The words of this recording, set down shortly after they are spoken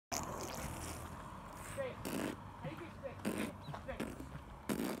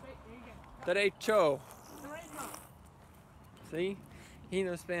Derecho. See? He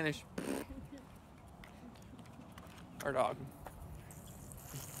knows Spanish. Our dog.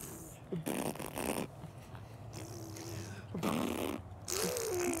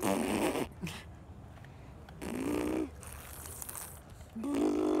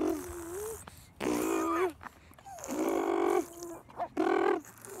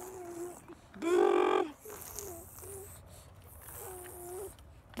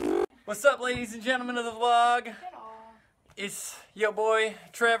 What's up, ladies and gentlemen of the vlog? It's yo boy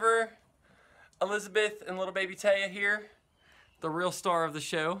Trevor, Elizabeth, and little baby Taya here, the real star of the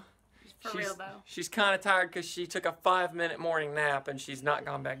show. For real though. She's kind of tired because she took a 5-minute morning nap and she's not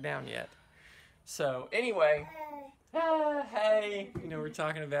gone back down yet. So anyway, hey, you know we're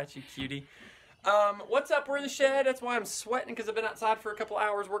talking about you, cutie. What's up? We're in the shed. That's why I'm sweating, because I've been outside for a couple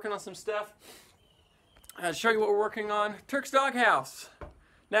hours working on some stuff. I'll show you what we're working on. Turk's doghouse.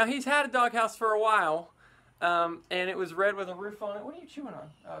 Now he's had a doghouse for a while, and it was red with a roof on it. What are you chewing on?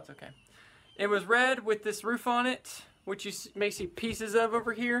 Oh, it's okay. It was red with this roof on it, which you may see pieces of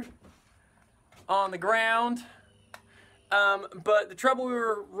over here on the ground. But the trouble we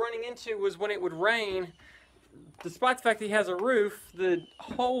were running into was when it would rain, despite the fact that he has a roof, the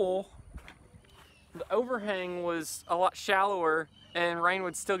hole, the overhang was a lot shallower and rain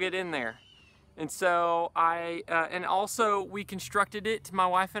would still get in there. And so and also we constructed it, my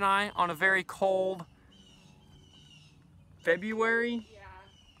wife and I, on a very cold February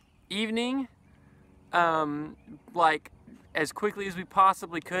evening, like as quickly as we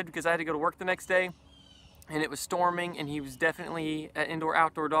possibly could, because I had to go to work the next day and it was storming, and he was definitely an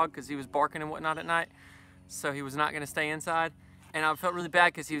indoor-outdoor dog because he was barking and whatnot at night, so he was not going to stay inside. And I felt really bad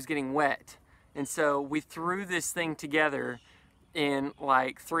because he was getting wet. And so we threw this thing together in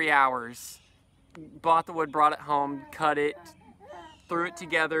like 3 hours. Bought the wood, brought it home, cut it, threw it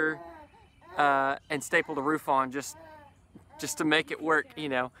together, and stapled the roof on just to make it work, you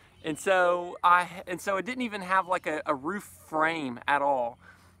know. And so it didn't even have like a roof frame at all.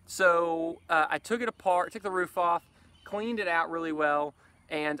 So I took it apart, took the roof off, cleaned it out really well,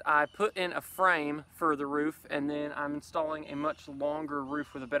 and I put in a frame for the roof, and then I'm installing a much longer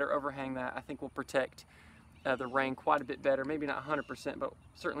roof with a better overhang that I think will protect the rain quite a bit better. Maybe not 100%, but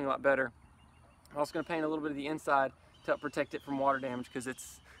certainly a lot better. I'm also going to paint a little bit of the inside to help protect it from water damage, because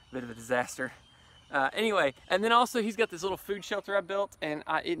it's a bit of a disaster. Anyway, and then also he's got this little food shelter I built, and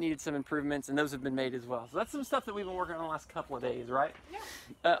it needed some improvements, and those have been made as well. So that's some stuff that we've been working on the last couple of days, right?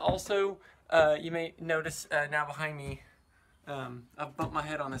 Yeah. Also, you may notice now behind me, I've bumped my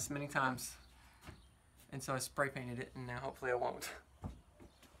head on this many times, and so I spray painted it, and now hopefully I won't.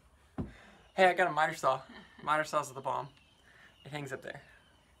 Hey, I got a miter saw. Miter saws are the bomb. It hangs up there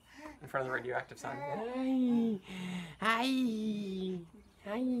in front of the radioactive sign. Hi. Hi.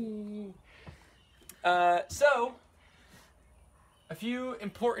 Hi. So, a few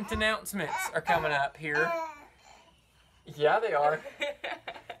important announcements are coming up here. Yeah, they are.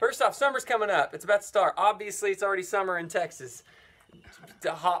 First off, summer's coming up. It's about to start. Obviously, it's already summer in Texas.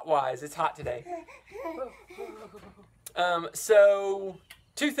 Hot-wise, it's hot today. So,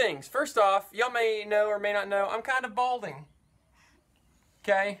 two things. First off, y'all may know or may not know, I'm kind of balding.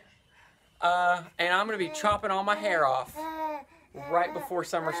 Okay? And I'm going to be chopping all my hair off right before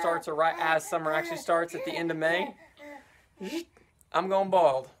summer starts, or right as summer actually starts at the end of May. I'm going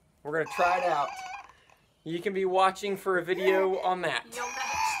bald. We're going to try it out. You can be watching for a video on that. You'll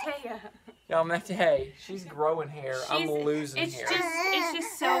match Taya. Y'all match. Hey, she's growing hair. I'm losing hair. It's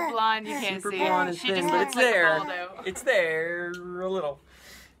just so blonde you can't Super see blonde it. and She thin, just but looks it's like there. Baldo. It's there a little.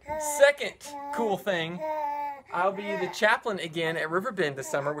 Second cool thing, I'll be the chaplain again at Riverbend this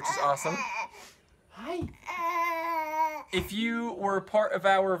summer, which is awesome. Hi. If you were a part of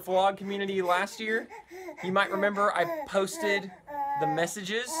our vlog community last year, you might remember I posted the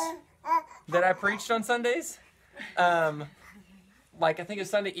messages that I preached on Sundays. Like I think it was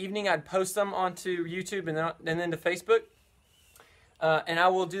Sunday evening, I'd post them onto YouTube and then to Facebook. And I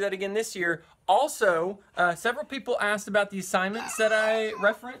will do that again this year. Also, several people asked about the assignments that I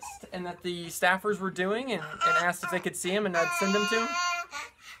referenced and that the staffers were doing, and asked if they could see them, and I'd send them to them.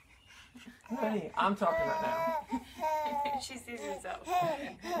 Hey, I'm talking right now. She sees herself.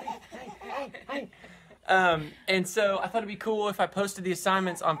 And so I thought it'd be cool if I posted the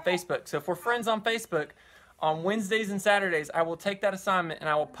assignments on Facebook. So if we're friends on Facebook, on Wednesdays and Saturdays, I will take that assignment and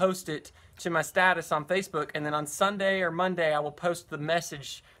I will post it to my status on Facebook. And then on Sunday or Monday, I will post the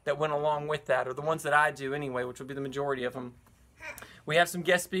message that went along with that, or the ones that I do anyway, which will be the majority of them. We have some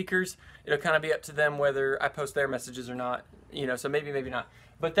guest speakers. It'll kind of be up to them whether I post their messages or not. You know, so maybe, maybe not.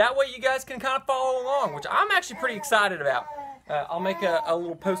 But that way you guys can kind of follow along, which I'm actually pretty excited about. I'll make a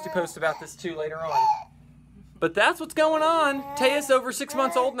little post about this too later on. But that's what's going on. Taya's over 6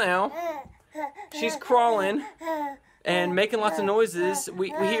 months old now. She's crawling and making lots of noises. We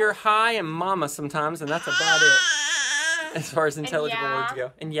hear hi and mama sometimes, and that's about it as far as intelligible words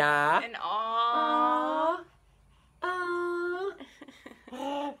go. And yeah. And aww.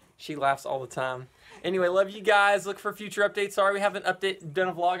 She laughs all the time. Anyway, love you guys. Look for future updates. Sorry we haven't done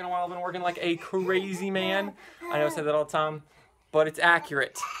a vlog in a while. I've been working like a crazy man. I know I say that all the time, but it's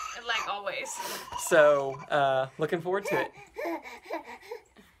accurate. Like always. So, looking forward to it.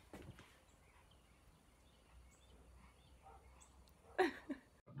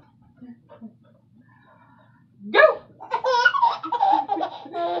 Go!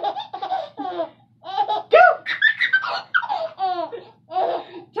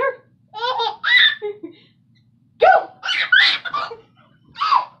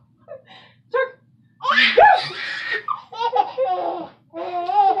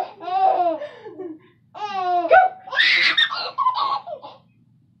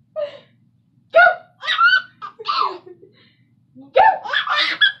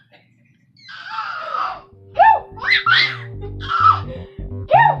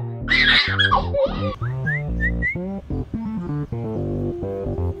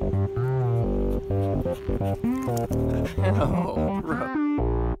 Oh, bro.